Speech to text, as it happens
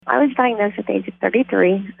I was diagnosed at the age of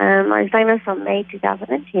 33. I was diagnosed on May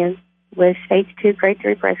 2010 with stage 2 grade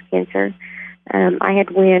 3 breast cancer. I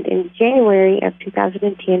had went in January of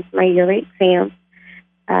 2010 for my yearly exam.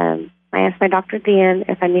 I asked my doctor then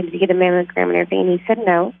if I needed to get a mammogram and everything, and he said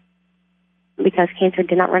no, because cancer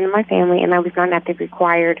did not run in my family, and I was not at the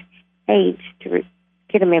required age to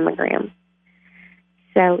get a mammogram.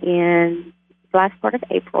 So in the last part of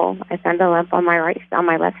April, I found a lump on my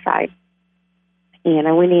left side, and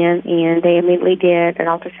I went in, and they immediately did an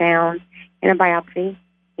ultrasound and a biopsy,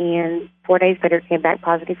 and 4 days later came back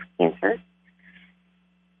positive for cancer.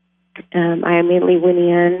 I immediately went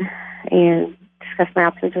in and discussed my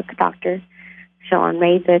options with the doctor. So on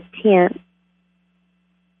May the 10th,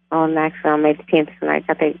 on May the 10th, when I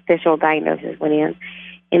got the official diagnosis, went in.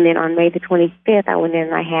 And then on May the 25th, I went in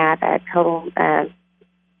and I had a total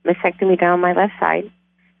mastectomy done on my left side.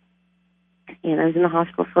 And I was in the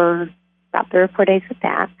hospital for about 3 or 4 days with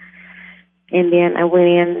that. And then I went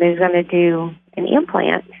in, they was going to do an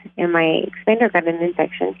implant, and my expander got an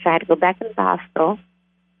infection, so I had to go back into the hospital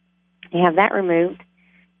and have that removed.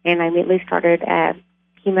 And I immediately started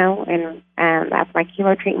chemo, and after my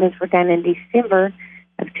chemo treatments were done in December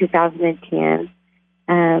of 2010,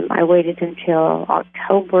 I waited until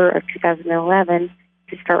October of 2011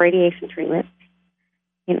 to start radiation treatments.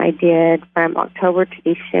 And I did from October to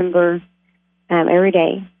December every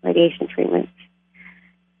day radiation treatments.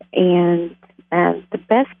 And the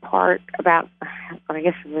best part about, well, I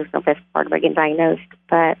guess there's no best part about getting diagnosed,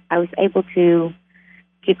 but I was able to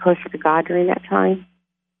get closer to God during that time.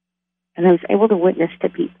 And I was able to witness to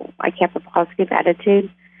people. I kept a positive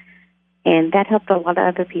attitude, and that helped a lot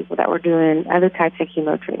of other people that were doing other types of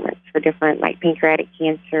chemo treatments for different, like pancreatic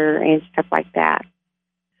cancer and stuff like that.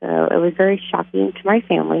 So it was very shocking to my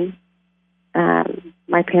family.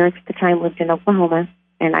 My parents at the time lived in Oklahoma,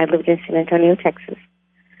 and I lived in San Antonio, Texas.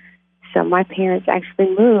 So my parents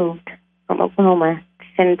actually moved from Oklahoma to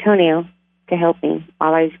San Antonio to help me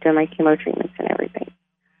while I was doing my chemo treatments and everything.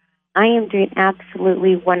 I am doing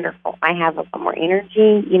absolutely wonderful. I have a lot more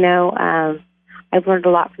energy. I've learned a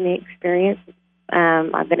lot from the experience.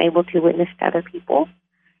 I've been able to witness to other people,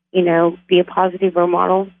 be a positive role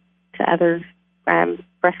model to other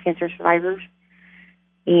breast cancer survivors.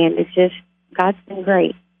 And it's just, God's been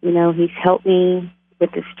great. He's helped me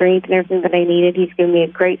with the strength and everything that I needed. He's given me a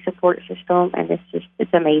great support system, and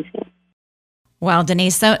it's amazing. Wow,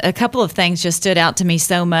 Denise, so a couple of things just stood out to me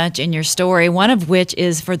so much in your story, one of which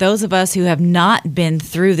is for those of us who have not been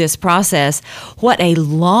through this process, what a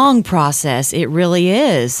long process it really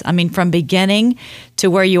is. I mean, from beginning to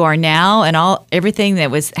where you are now and everything that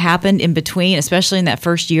was happened in between, especially in that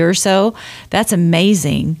first year or so, that's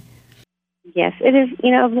amazing. Yes, it is.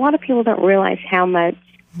 A lot of people don't realize how much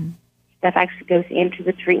stuff actually goes into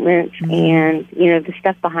the treatment and, the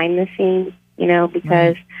stuff behind the scenes,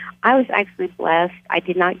 because I was actually blessed. I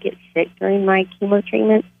did not get sick during my chemo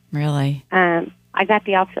treatment. Really? I got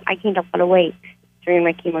the opposite. I gained a lot of weight during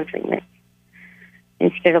my chemo treatment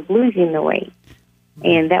instead of losing the weight.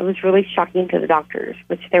 And that was really shocking to the doctors,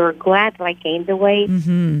 which they were glad that I gained the weight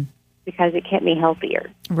because it kept me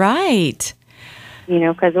healthier. Right.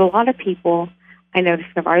 Because a lot of people, I noticed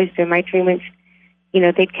when I was doing my treatments,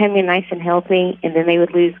 they'd come in nice and healthy, and then they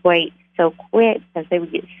would lose weight so quick because they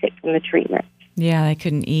would get sick from the treatment. Yeah, they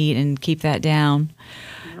couldn't eat and keep that down.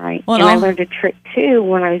 Right. Well, and I learned a trick, too,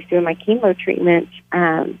 when I was doing my chemo treatment.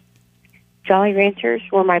 Jolly Ranchers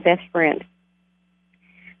were my best friend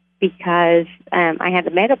because I had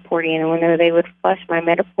the Metaport in, and whenever they would flush my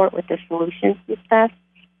Metaport with the solutions and stuff,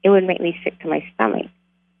 it would make me sick to my stomach.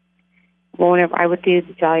 Well, whenever I would do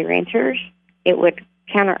the Jolly Ranchers, it would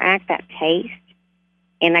counteract that taste,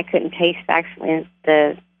 and I couldn't taste actually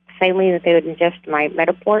the saline that they would ingest in my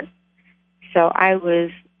Metaport. So I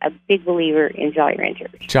was a big believer in Jolly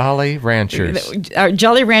Ranchers. Jolly Ranchers.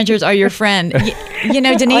 Jolly Ranchers are your friend.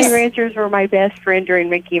 Denise. Jolly Ranchers were my best friend during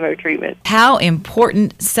my chemo treatment. How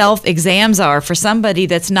important self-exams are for somebody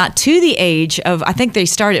that's not to the age of, I think they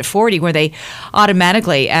start at 40, where they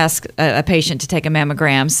automatically ask a patient to take a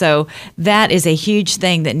mammogram. So that is a huge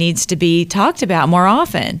thing that needs to be talked about more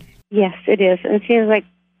often. Yes, it is. And it seems like,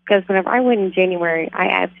 because whenever I went in January,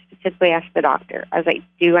 I specifically asked the doctor, I was like,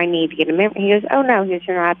 do I need to get a mammogram? He goes, oh, no. He goes,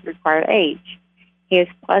 you're not at the required age. He goes,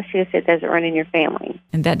 plus, he goes, it doesn't run in your family.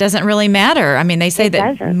 And that doesn't really matter. I mean, they say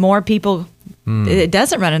that more people, it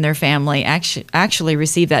doesn't run in their family, actually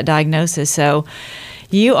receive that diagnosis. So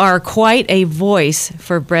you are quite a voice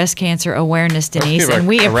for breast cancer awareness, Denise, and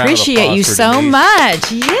we appreciate you so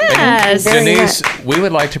much. Yes. Denise, we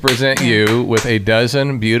would like to present you with a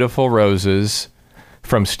dozen beautiful roses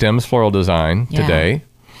from Stems Floral Design today.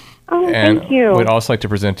 Oh, and thank you. we'd also like to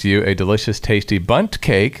present to you a delicious, tasty bundt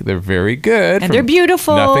cake. They're very good. And they're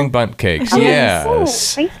beautiful. Nothing bundt cakes. Oh,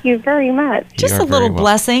 Yes. thank you very much. Just You a are little very welcome.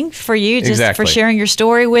 blessing for you, just Exactly. for sharing your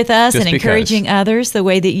story with us Just and because. encouraging others the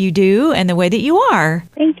way that you do and the way that you are.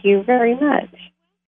 Thank you very much.